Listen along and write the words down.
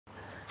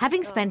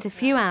Having spent a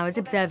few hours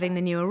observing the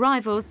new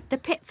arrivals, the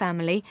Pitt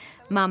family,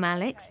 Mum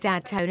Alex,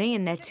 Dad Tony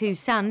and their two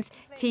sons,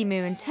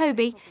 Timu and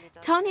Toby,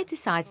 Tanya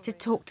decides to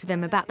talk to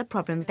them about the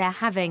problems they're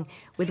having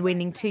with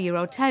weaning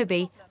 2-year-old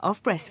Toby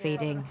off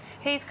breastfeeding.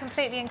 He's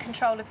completely in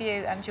control of you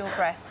and your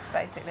breasts,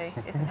 basically,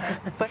 isn't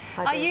he?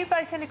 Are you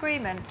both in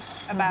agreement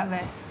about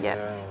this?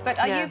 Yeah. But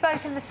are you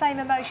both in the same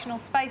emotional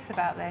space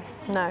about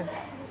this? No.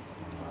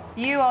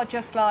 You are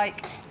just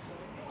like...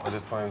 I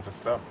just want him to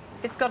stop.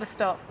 It's got to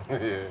stop.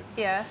 Yeah.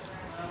 Yeah.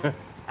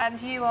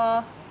 And you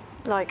are...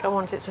 Like, I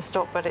want it to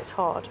stop, but it's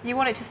hard. You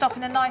want it to stop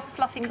in a nice,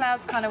 fluffy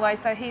clouds kind of way,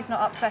 so he's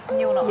not upset and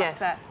you're not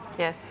upset?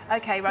 Yes.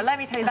 OK, well, let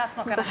me tell you, that's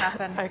not going to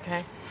happen.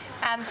 OK.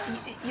 And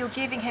you're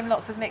giving him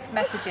lots of mixed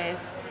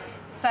messages.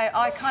 So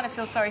I kind of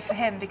feel sorry for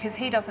him because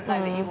he doesn't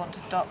know that you want to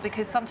stop,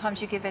 because sometimes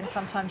you give in,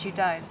 sometimes you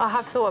don't. I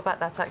have thought about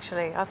that,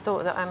 actually. I've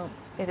thought that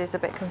it is a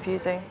bit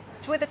confusing.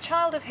 With a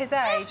child of his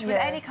age, with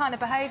any kind of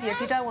behaviour, if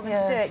you don't want them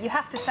to do it, you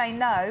have to say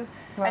no,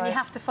 and you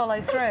have to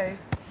follow through.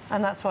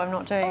 And that's what I'm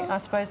not doing, I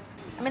suppose.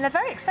 I mean, they're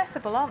very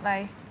accessible, aren't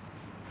they?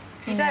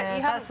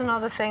 That's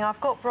another thing.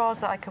 I've got bras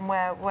that I can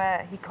wear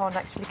where he can't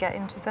actually get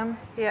into them.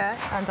 Yes.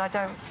 And I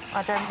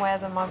don't wear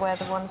them. I wear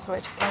the ones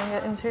which he can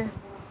get into.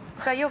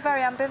 So you're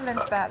very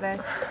ambivalent about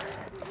this.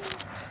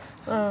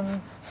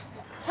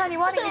 Tony,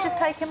 why don't you just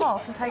take him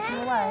off and take him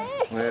away?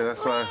 Yeah,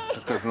 that's why.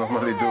 Because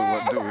normally do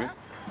it.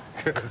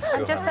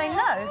 And just say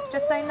no.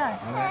 Just say no.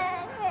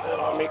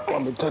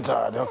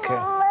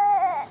 Okay.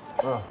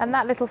 And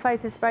that little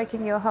face is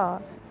breaking your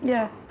heart?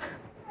 Yeah.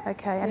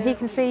 OK, and he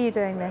can see you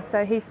doing this,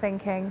 so he's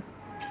thinking,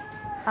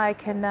 I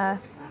can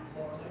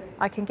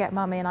get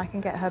Mummy and I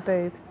can get her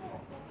boob.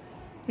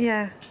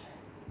 Yeah.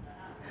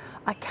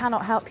 I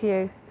cannot help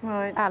you,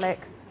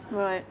 Alex,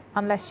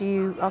 unless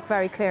you are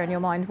very clear in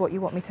your mind what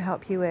you want me to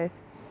help you with.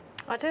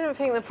 I didn't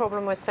think the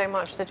problem was so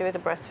much to do with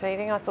the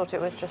breastfeeding. I thought it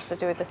was just to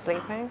do with the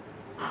sleeping.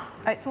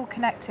 It's all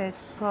connected.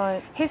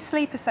 Right. His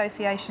sleep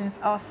associations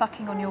are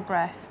sucking on your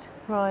breast.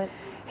 Right.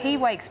 He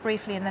wakes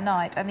briefly in the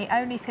night, and the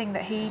only thing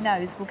that he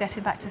knows will get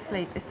him back to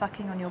sleep is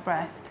sucking on your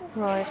breast.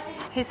 Right.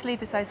 His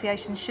sleep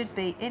associations should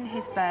be in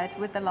his bed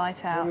with the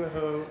light out.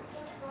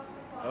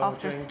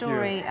 After a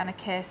story and a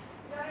kiss,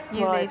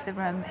 you leave the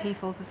room, he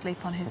falls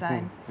asleep on his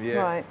own.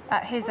 Right.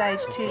 At his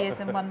age, 2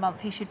 years and 1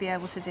 month, he should be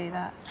able to do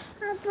that.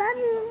 I love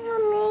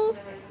you,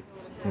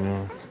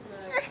 Mummy.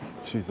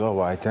 She's all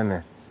right, isn't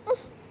it?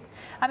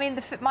 I mean,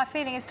 my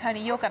feeling is,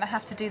 Tony, you're going to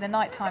have to do the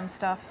nighttime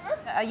stuff.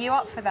 Are you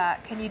up for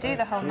that? Can you do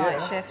the whole night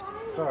shift?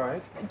 It's all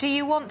right. Do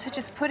you want to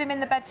just put him in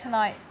the bed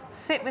tonight,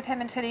 sit with him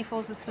until he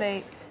falls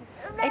asleep?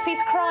 If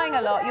he's crying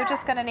a lot, you're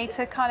just going to need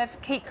to kind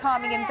of keep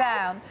calming him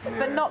down,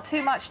 but not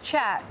too much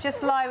chat.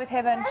 Just lie with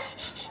him and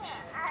shh.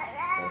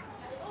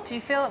 Do you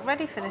feel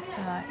ready for this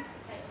tonight?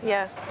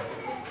 Yeah.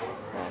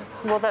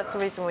 Well, that's the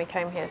reason we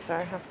came here, so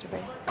I have to be.